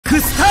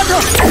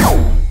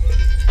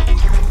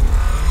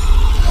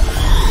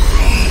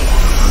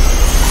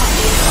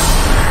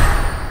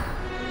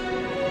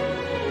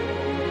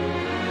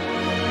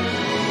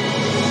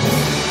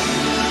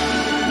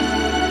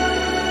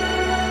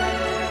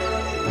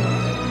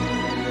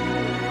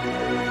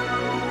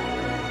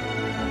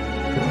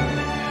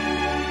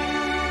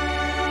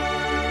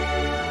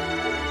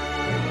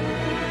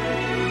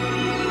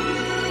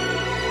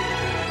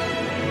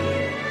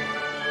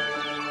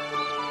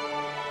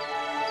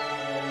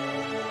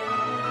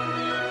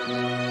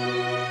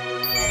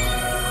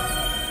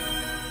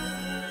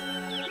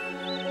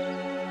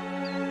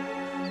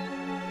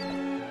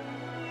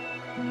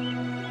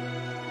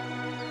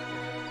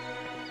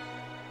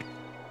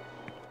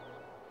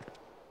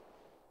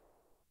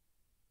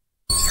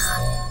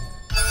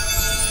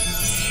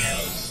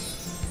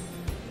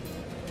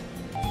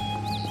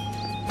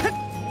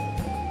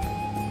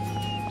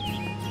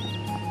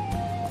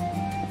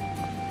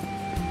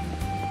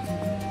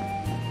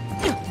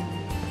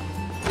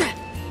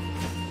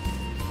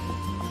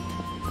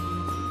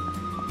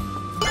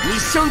ミッ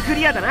ションク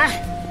リアだな。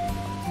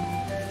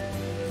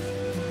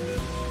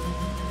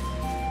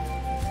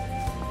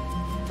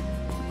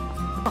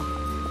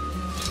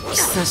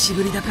久し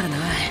ぶりだからな。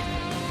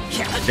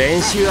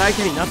練習相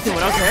手になっても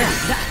らうぜ。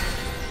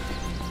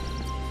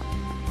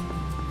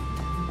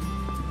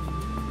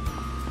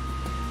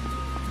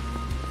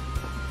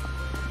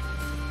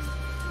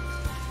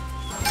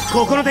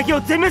ここの敵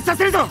を全滅さ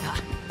せるぞ。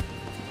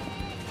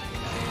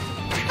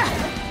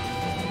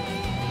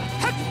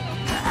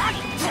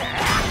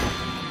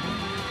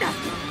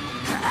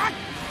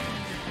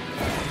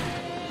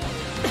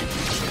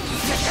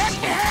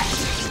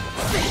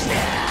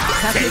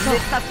全滅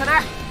させた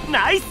な。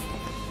ナイス。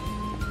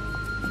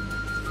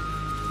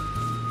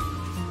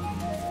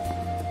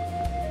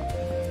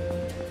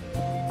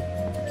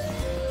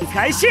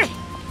開始。ミ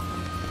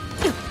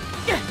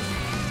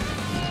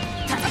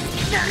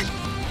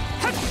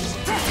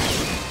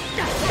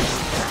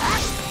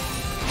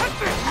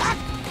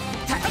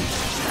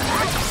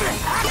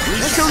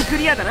ッションク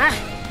リアだな。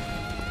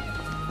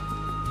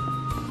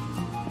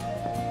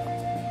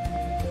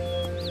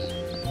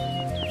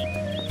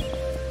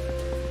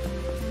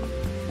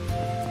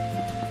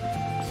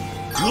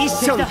ミッ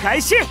ション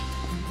開始。ミ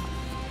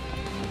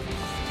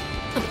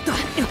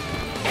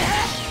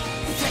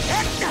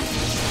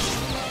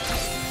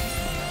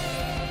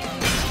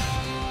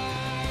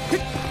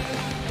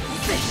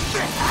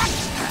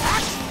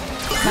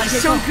ッ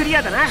ションクリ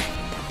アだな。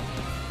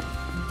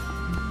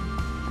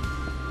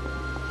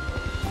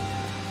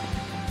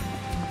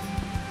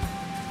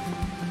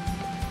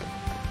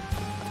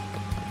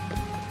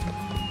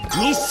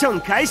ミッショ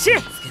ン開始。一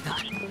見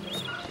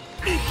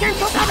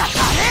とただ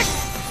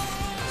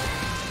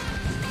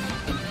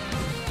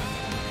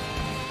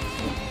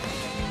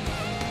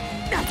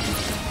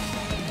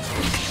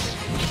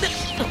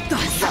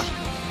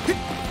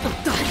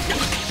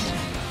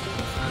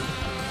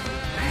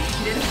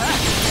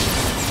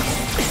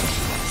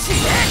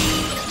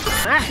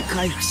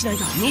回復しない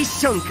と。ミッ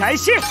ション開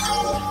始。見つ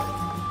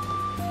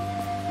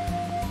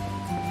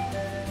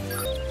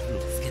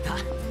けた。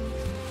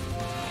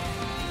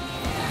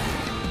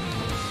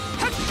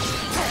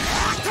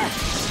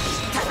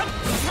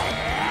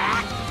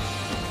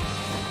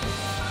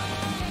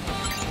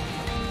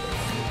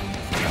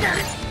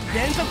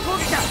連続攻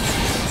撃だ。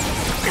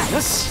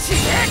よし。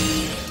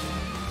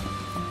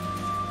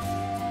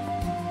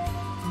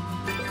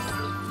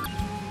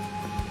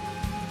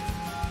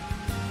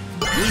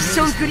ミッシ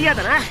ョンクリア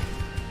だな。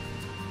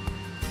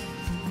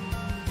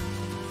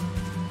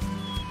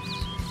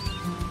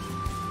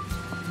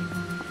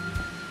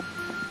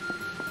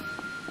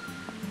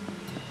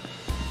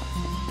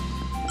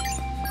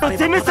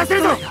全滅させ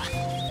るぞ。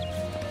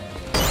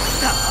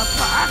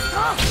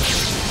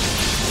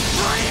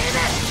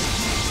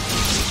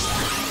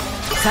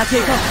先へ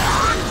行こ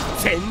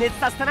う。全滅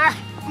させたな。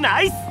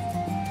ナイス。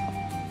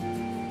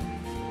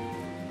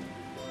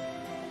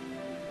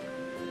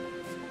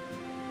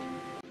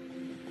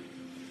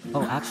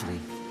Oh, actually,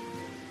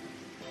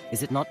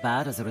 is it not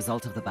bad as a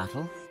result of the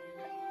battle?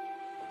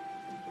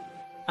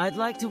 I'd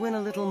like to win a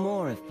little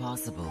more if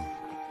possible.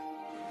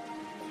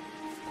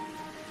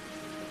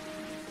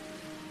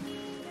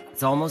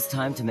 It's almost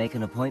time to make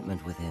an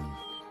appointment with him.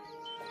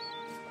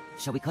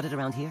 Shall we cut it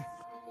around here?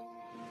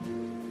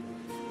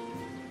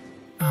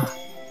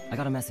 I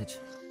got a message.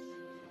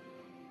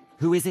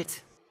 Who is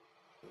it?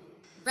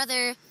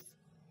 Brother,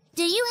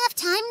 do you have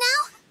time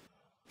now?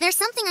 There's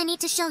something I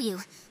need to show you.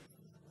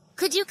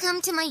 Could you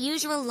come to my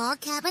usual log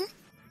cabin?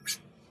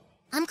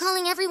 I'm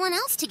calling everyone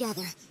else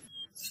together.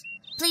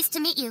 Pleased to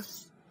meet you.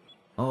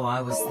 Oh,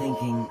 I was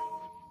thinking...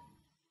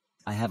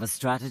 I have a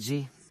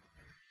strategy.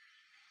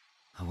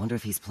 I wonder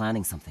if he's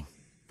planning something.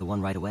 The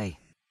one right away.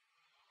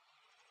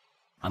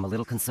 I'm a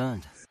little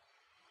concerned.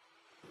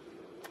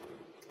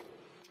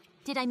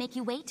 Did I make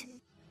you wait?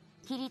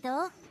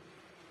 Kirito?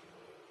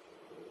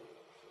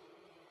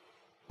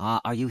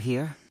 Are you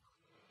here?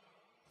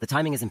 The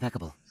timing is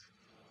impeccable.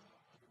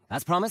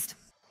 As promised,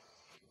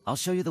 I'll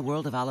show you the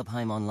world of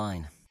Alabheim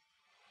online.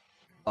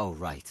 Oh,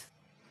 right.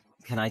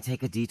 Can I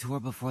take a detour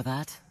before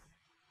that?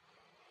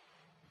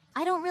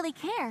 I don't really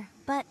care,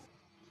 but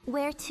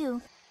where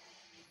to?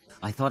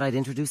 I thought I'd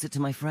introduce it to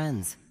my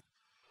friends.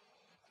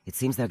 It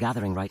seems they're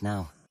gathering right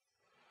now.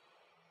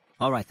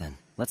 All right then,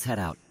 let's head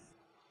out.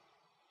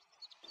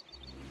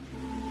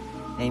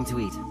 Aim to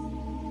eat.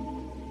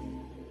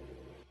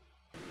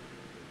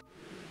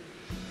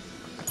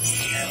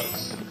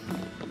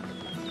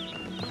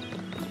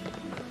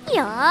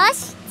 よー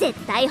し、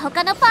絶対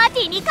他のパー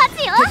ティーに勝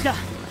つよ。敵だ。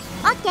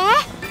オッケー。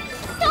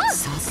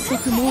早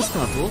速モンスタ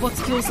ー討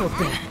伐競争っ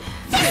て。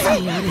や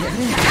れやれ。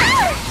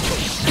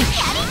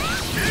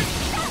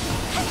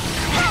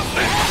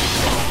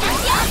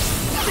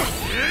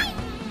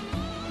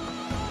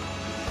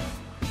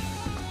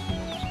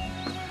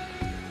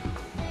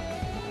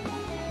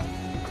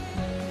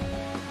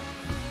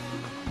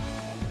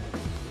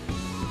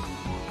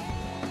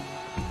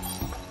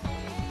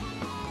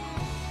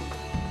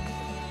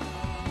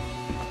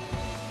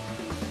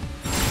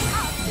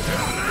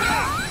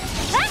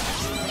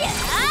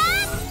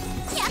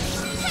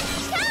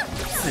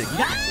次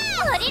だ。降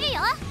りる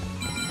よ。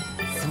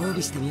装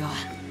備してみよう。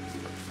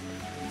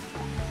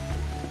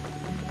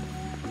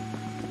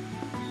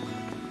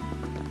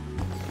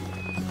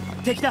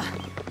敵だ。飛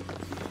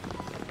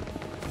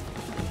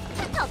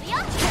ぶよ。お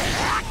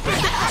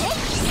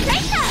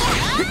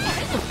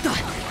っと。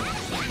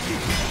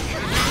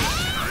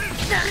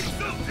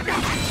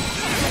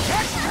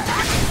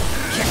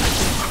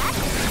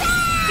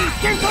一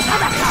見突破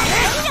だ。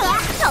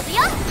飛ぶ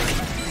よ。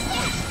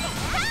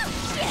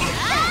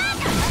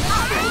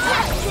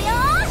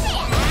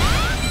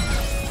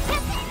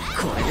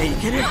これでい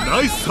ける。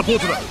ナイスサポー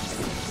トだ。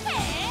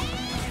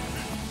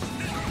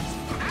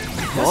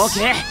オー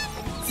ケー、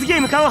次へ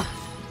向かおう。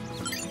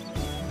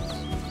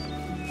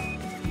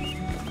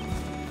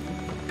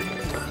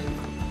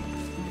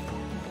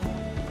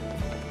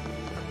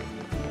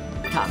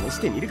試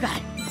してみるか。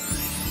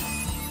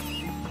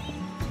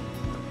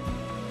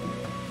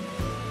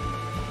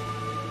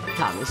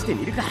試して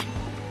みるか。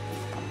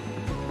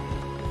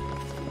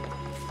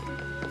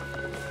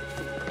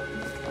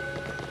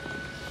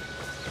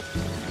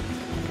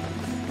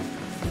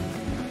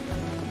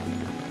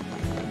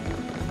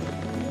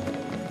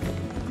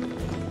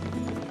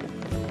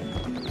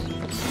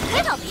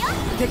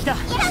敵だ。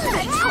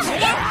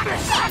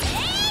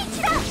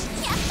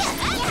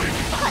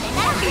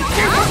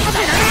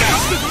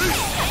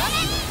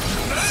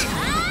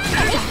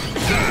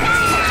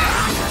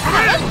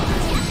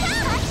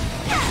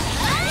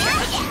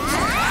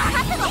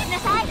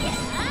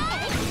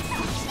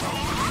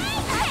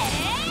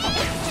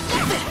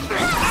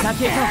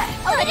先へ行こう。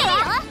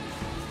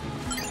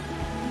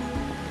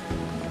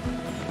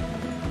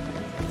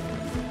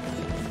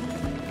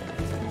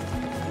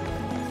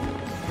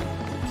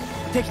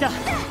敵だ。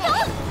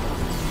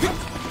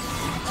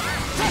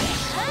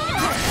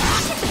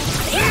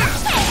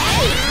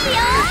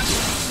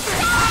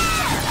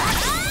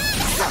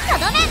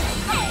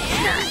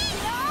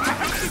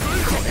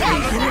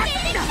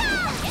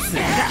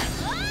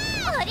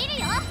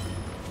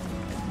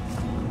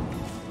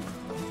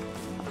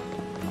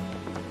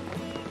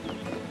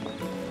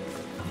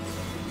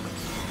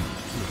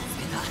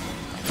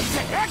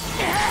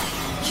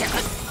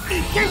一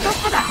見突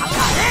破だ。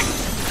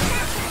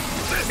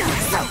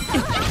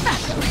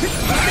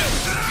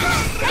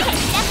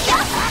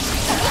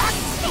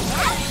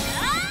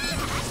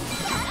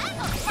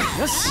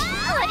よし、降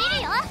り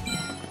るよ。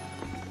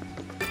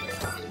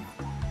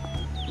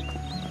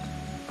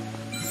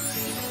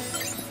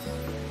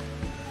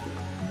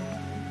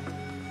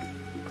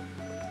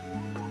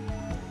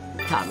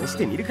試し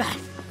てみるか。よ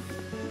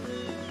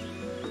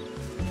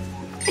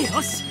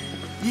し、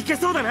いけ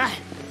そうだな。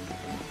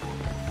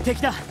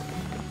敵だ。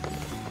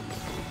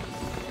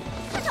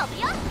飛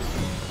ぶよ。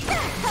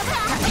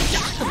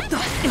おっと。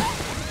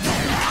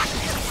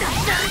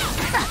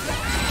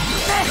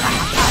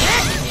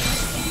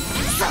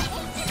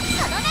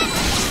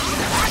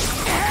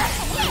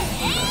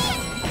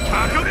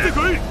かかって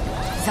こい。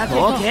さあ、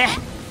オーケー、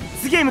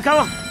次へ向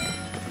かおう。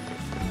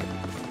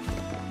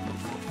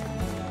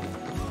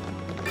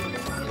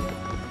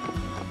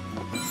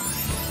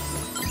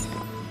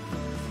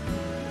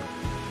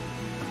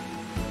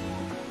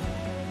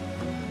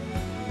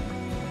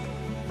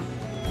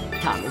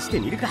試して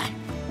みるか。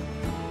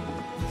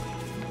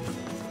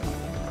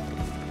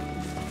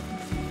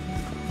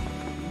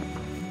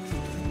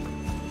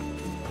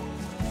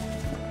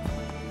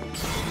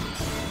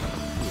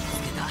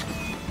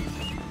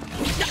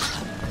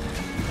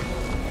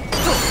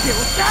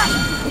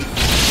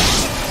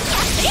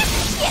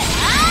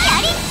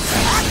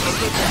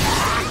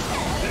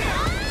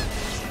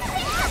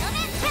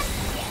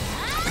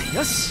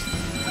よし、降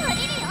り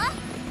るよ。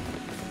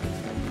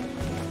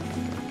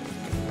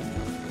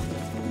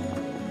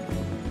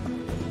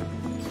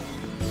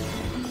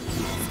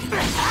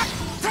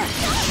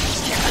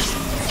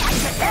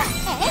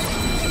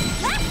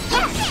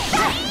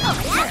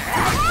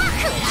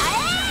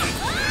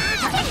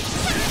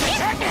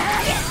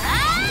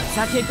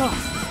先へ行こう。降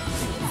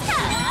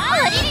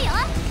りるよ。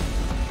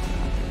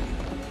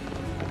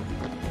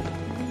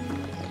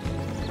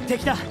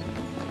敵だ。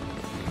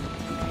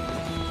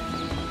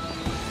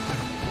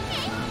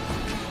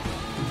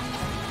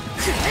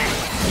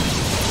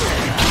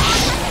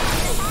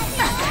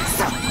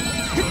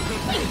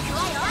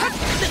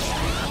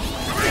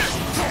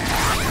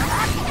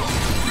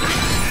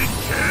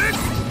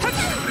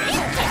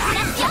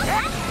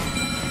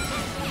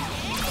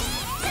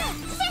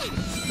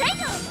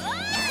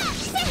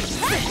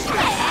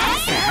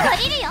降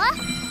りるよ。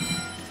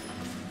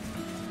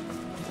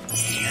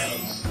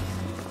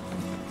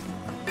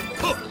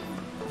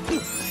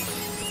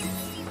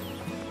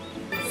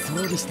装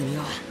備してみ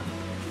よう。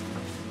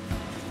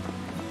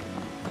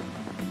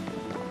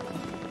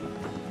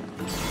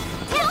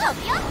飛ぶ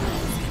よ。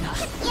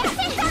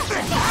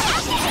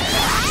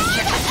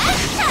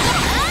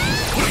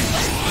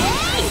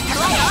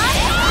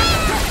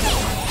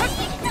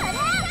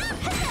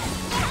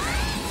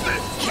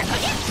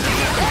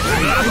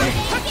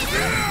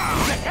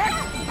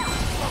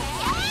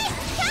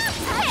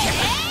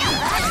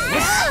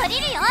降り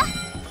るよ。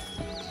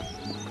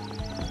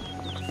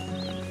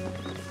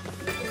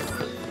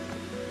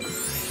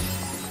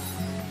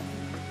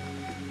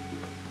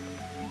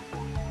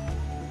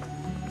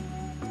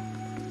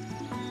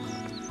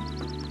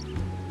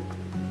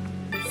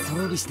装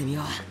備してみ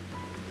よう。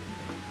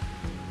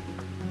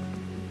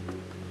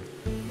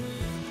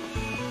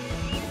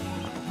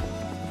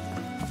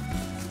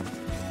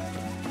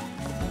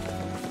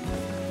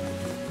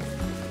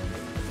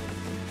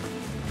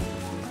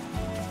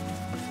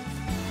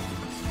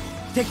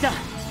敵だ。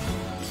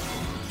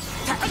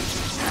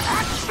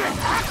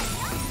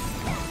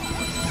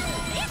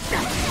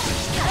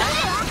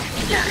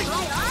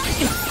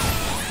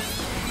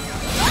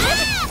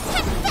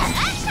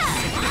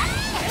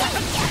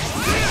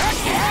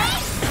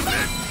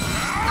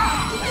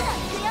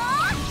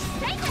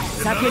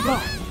先へ行こ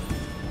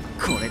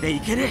う。これで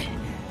いける。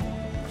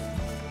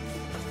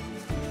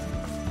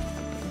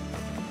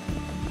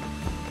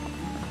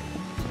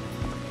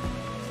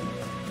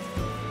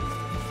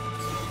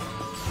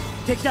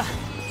敵だ。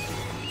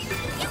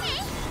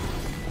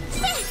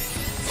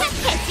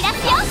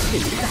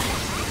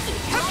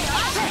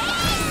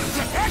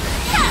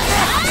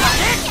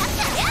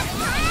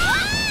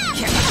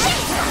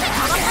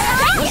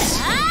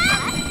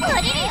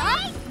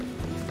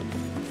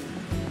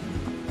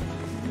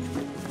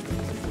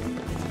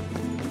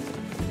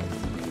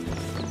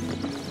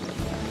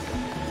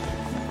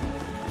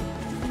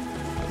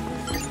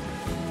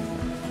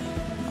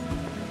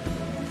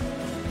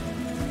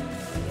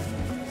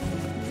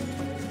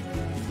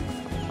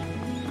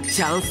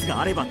チャンス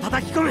があれば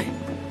叩き込む。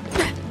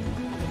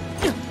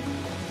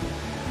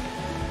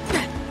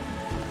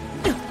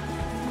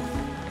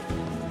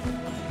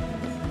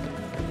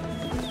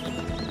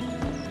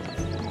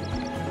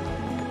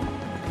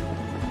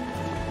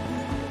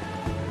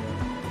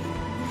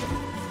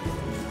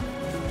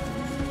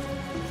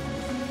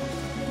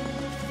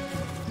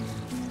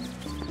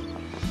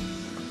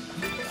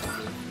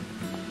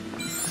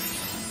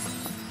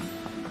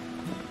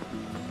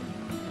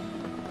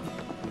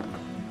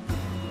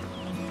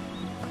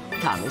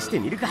試して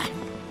みるか。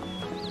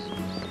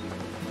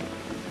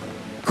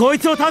こい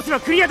つを倒せば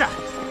クリアだ。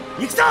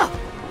行くぞ。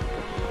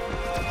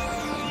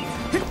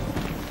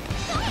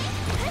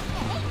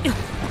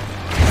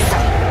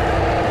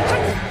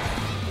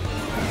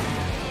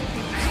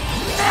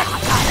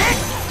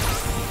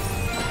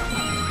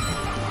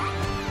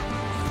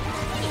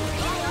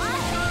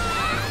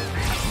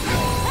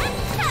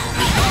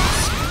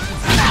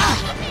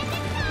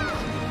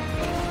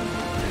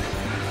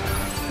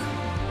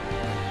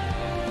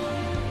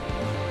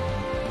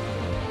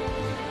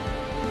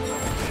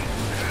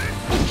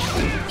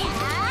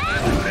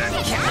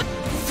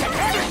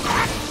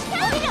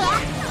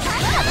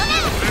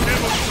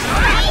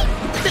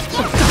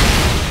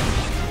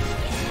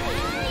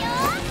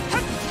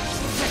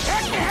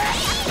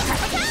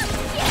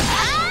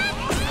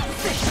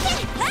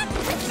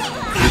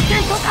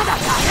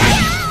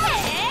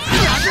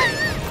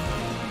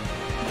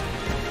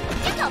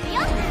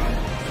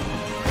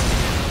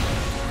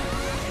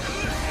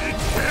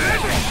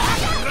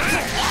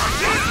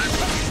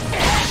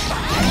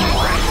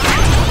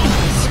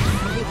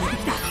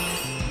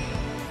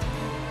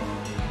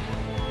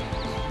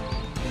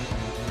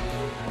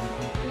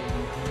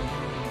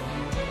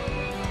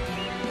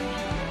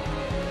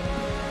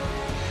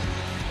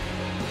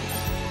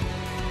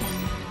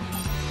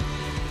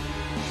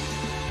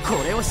こ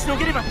れをしの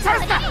げればチャ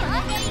ンスだ。い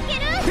け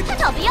る。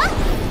飛ぶよ。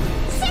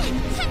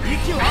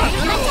息を合わせ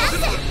ろ。チャン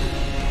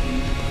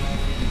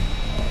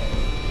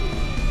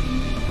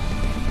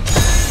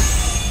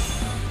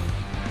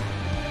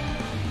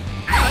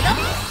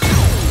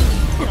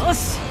ス。よ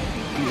し、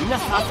みんな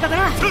さすがだ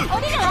な。降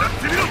りるわ。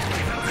取って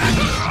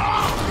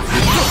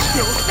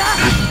おきだ。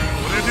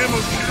これでも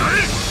嫌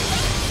い。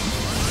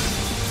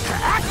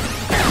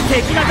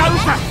敵がダウン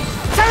した。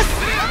チャンス。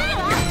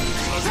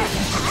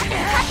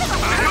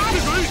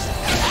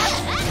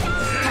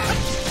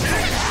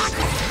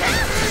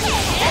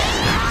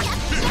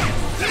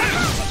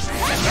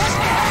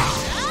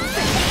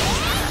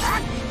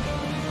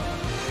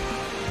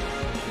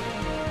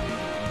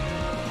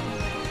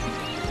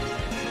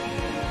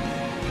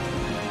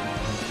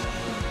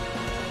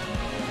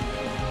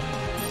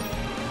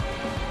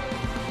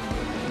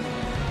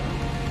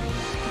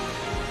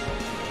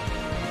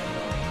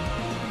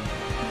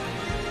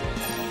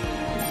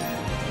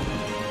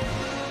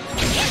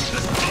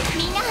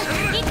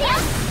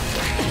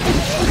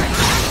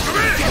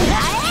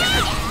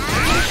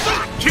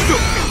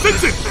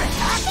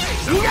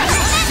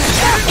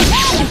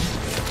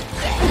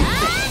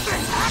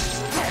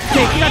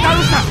敵がダウ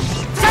ンした。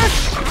チャン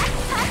ス。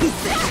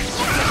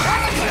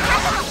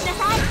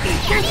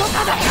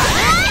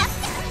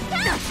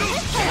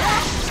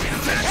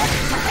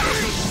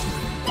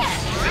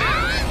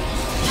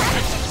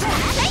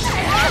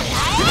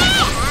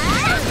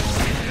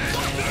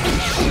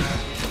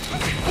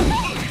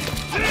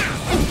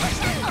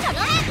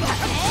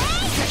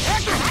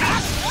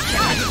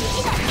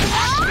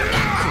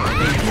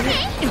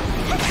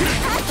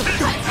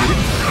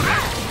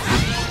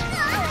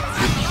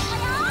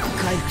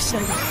回復しな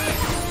いだ。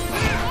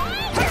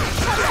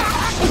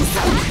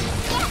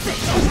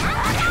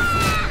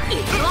行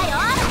くわよ。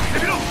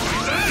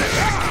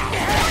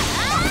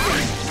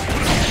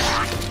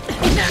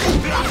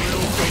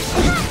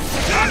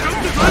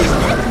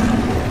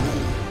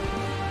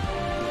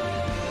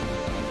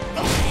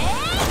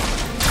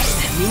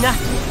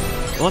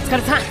お疲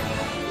れさん。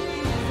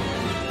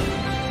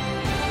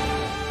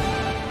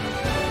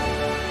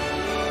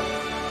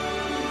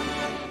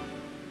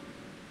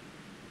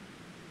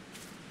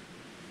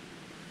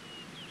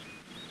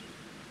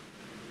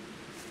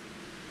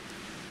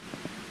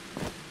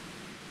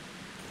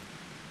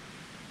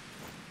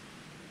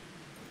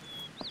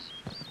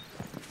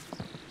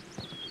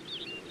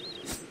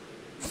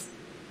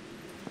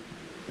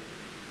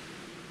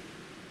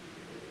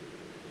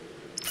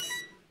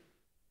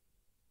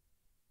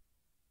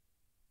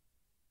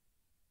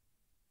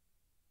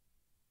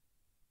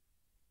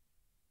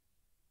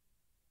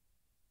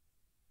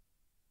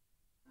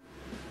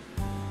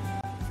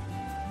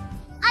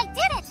I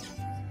did it!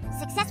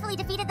 Successfully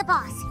defeated the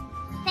boss.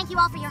 Thank you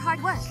all for your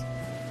hard work.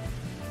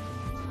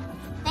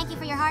 Thank you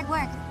for your hard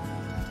work.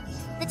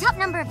 The top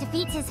number of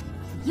defeats is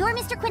your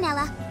Mr.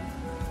 Quinella.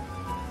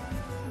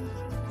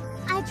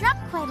 I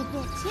dropped quite a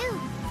bit, too.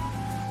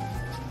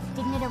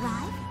 Didn't it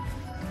arrive?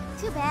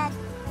 Too bad.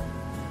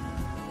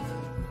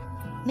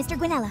 Mr.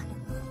 Quinella,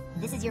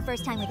 this is your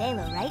first time with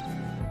Alo, right?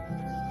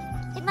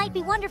 It might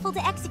be wonderful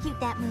to execute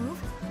that move.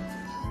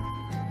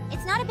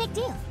 It's not a big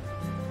deal.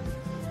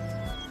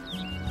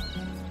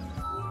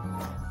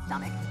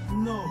 Stomach.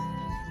 No,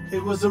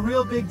 it was a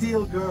real big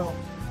deal, girl.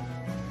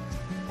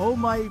 Oh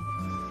my,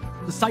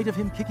 the sight of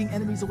him kicking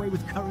enemies away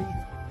with curry,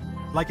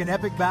 like an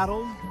epic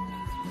battle,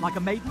 like a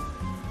maiden.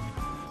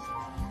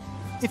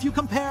 If you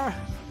compare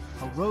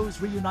a rose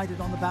reunited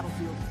on the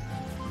battlefield.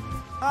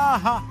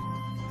 Aha,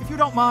 if you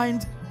don't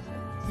mind,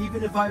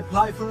 even if I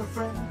apply for a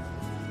friend.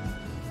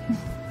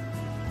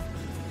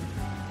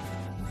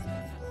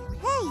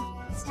 Hey,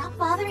 stop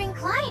bothering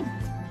Klein.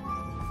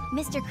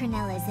 Mr.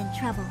 Cronella's in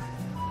trouble.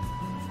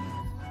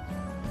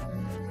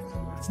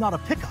 It's not a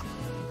pickup.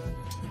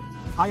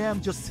 I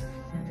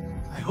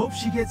hope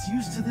she gets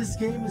used to this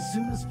game as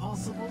soon as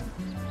possible.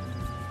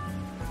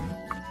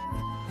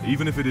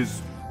 Even if it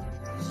is...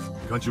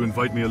 Can't you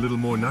invite me a little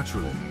more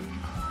naturally?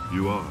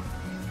 You are.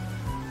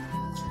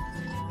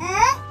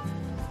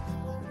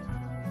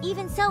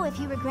 Even so, if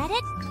you regret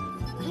it,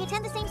 we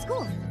attend the same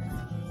school.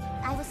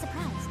 I was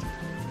surprised.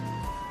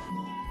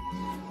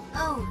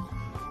 Oh.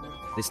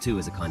 This too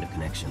is a kind of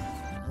connection.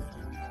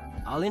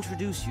 I'll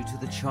introduce you to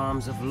the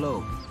charms of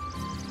Lo.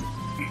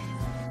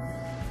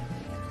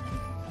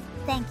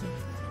 Thank you.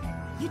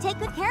 You take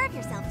good care of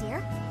yourself,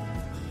 dear.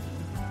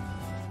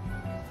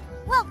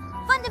 Well,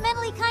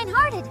 fundamentally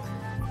kind-hearted.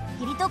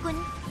 Kirito-kun.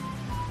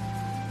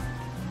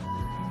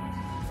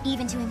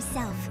 Even to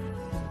himself.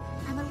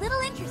 I'm a little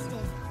interested.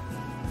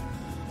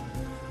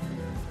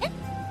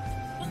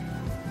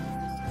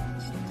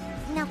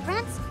 Now,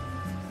 friends.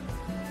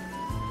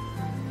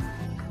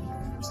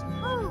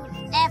 Ooh,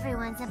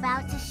 everyone's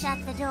about to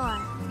shut the door.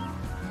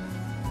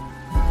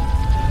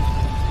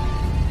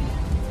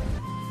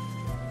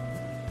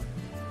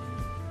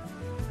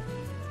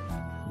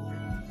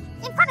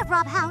 In front of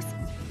Rob House,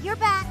 you're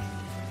back.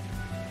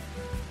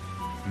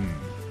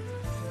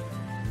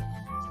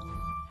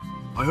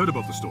 I heard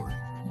about the story.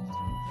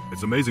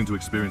 It's amazing to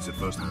experience it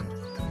firsthand.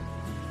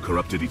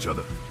 Corrupted each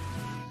other.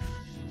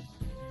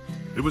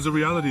 It was a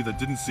reality that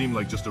didn't seem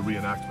like just a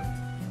reenactment.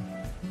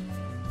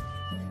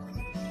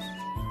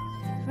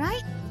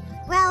 Right?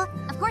 Well,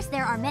 of course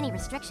there are many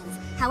restrictions.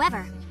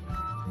 However,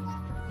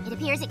 it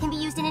appears it can be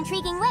used in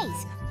intriguing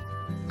ways.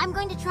 I'm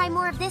going to try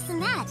more of this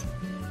and that.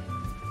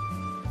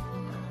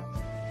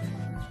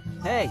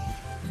 Hey,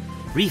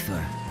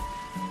 Reefer.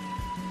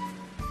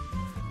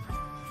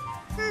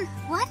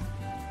 What?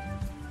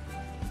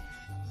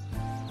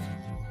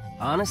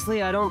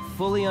 Honestly, I don't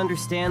fully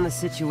understand the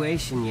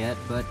situation yet,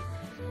 but...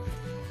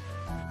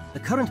 the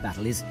current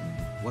battle is...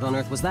 what on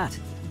earth was that?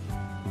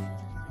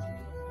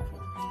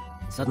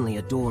 Suddenly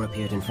a door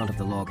appeared in front of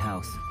the log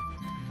house.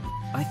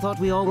 I thought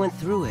we all went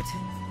through it.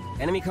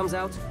 Enemy comes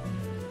out?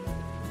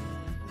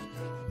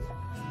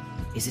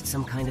 Is it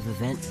some kind of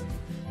event?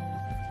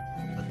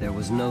 But there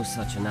was no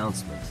such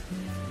announcement.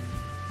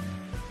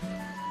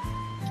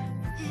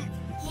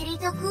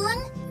 Kirito-kun?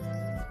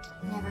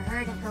 Never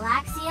heard of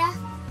Galaxia?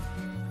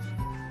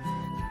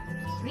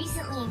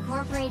 Recently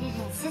incorporated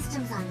in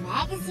systems on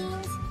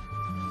magazines?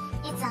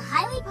 It's a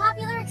highly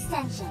popular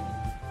extension.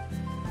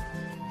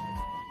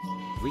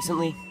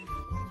 Recently?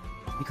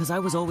 Because I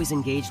was always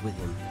engaged with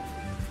him.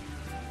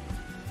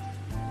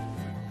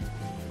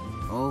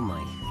 Oh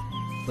my.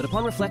 But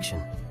upon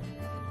reflection,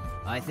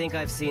 I think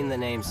I've seen the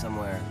name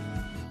somewhere.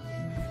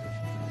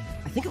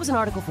 I think it was an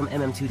article from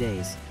MM2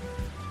 Days.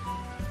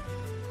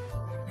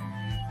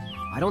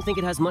 I don't think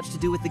it has much to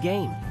do with the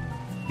game,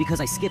 because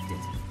I skipped it.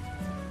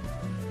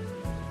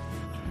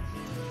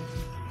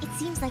 It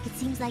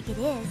seems like it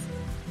is.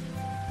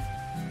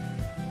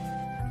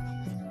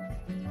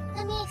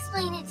 Let me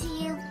explain it to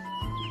you.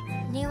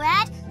 New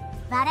ad?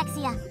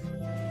 Vadexia.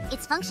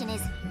 Its function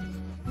is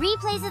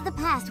replays of the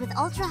past with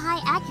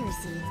ultra-high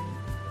accuracy.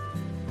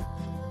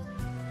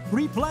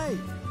 Replay!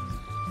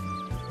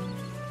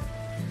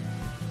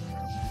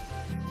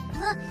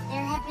 Look,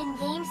 there have been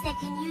games that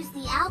can use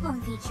the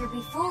album feature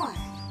before.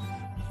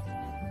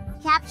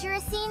 Capture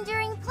a scene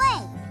during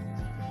play.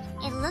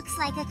 It looks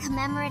like a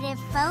commemorative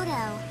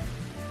photo.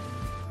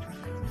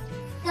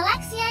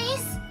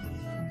 Galaxias!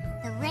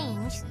 The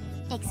range,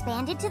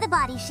 expanded to the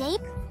body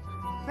shape,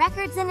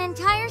 records an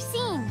entire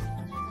scene.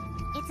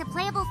 It's a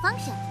playable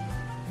function.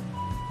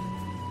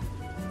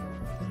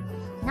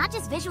 Not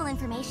just visual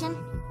information.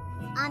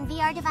 On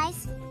VR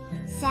device,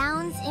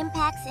 sounds,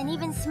 impacts, and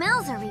even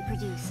smells are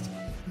reproduced.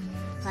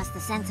 Plus, the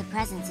sense of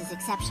presence is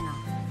exceptional.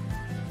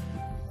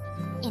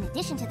 In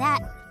addition to that,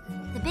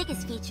 the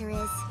biggest feature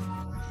is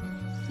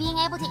being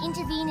able to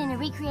intervene in a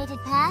recreated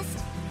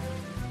past.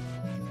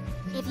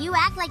 If you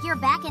act like you're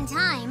back in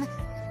time,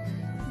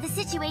 the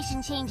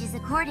situation changes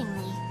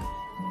accordingly.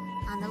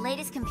 On the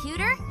latest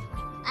computer,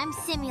 I'm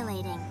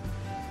simulating.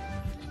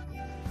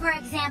 For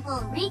example,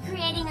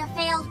 recreating a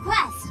failed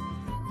quest.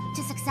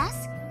 To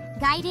success,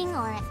 guiding,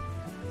 or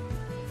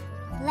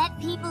let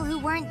people who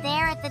weren't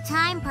there at the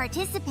time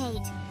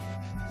participate.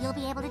 You'll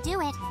be able to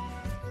do it.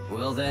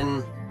 Well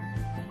then...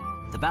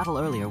 The battle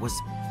earlier was...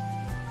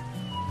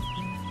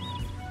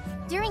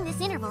 During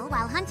this interval,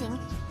 while hunting,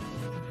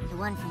 the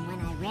one from when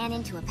I ran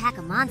into a pack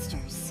of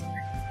monsters.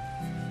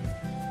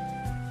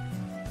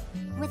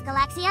 With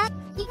Galaxia,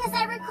 because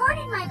I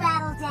recorded my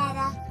battle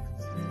data.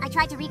 I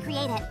tried to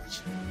recreate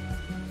it.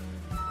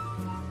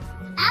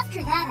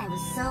 After that, I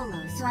was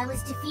solo, so I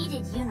was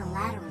defeated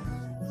unilaterally.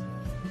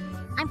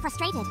 I'm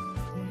frustrated.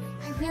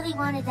 I really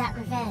wanted that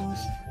revenge.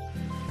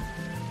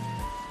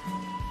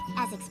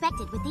 As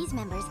expected with these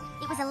members,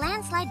 it was a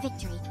landslide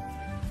victory.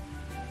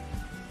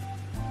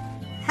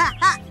 Ha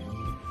ha!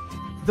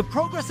 The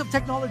progress of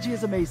technology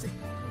is amazing.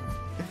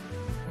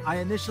 I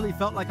initially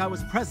felt like I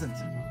was present.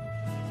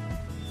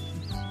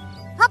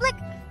 Public,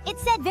 it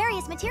said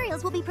various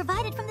materials will be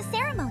provided from the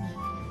ceremony.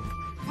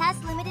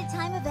 Past limited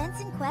time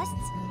events and quests.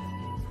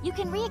 You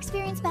can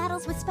re-experience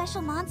battles with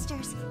special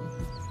monsters.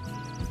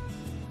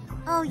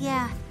 Oh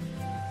yeah.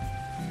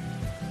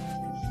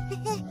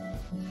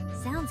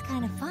 Sounds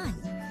kind of fun.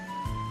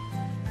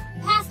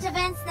 Past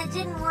events that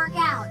didn't work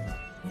out.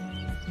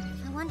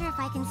 I wonder if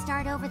I can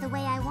start over the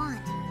way I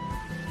want.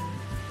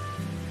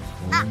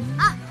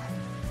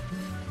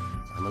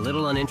 I'm a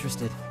little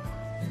uninterested.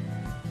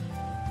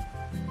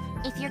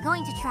 If you're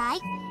going to try,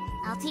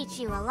 I'll teach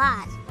you a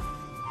lot.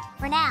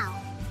 For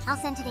now, I'll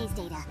send today's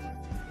data.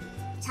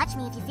 Touch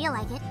me if you feel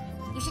like it.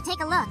 You should take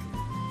a look.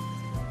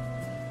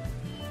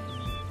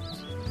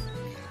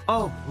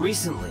 Oh,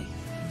 recently.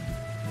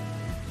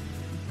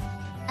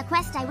 A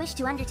quest I wish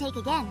to undertake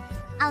again.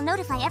 I'll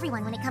notify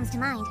everyone when it comes to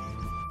mind.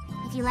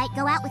 If you like,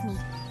 go out with me.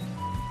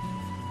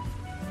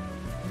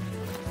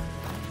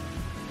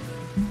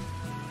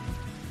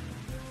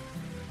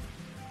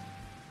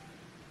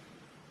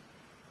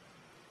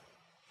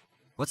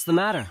 What's the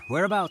matter?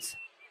 Whereabouts?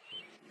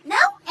 No,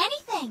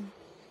 anything.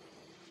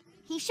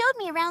 He showed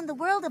me around the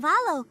world of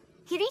Alo.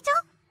 Kirito?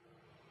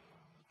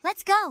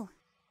 Let's go.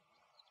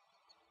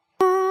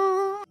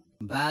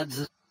 Bad.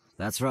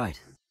 That's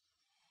right.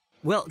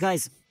 Well,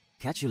 guys,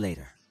 catch you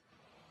later.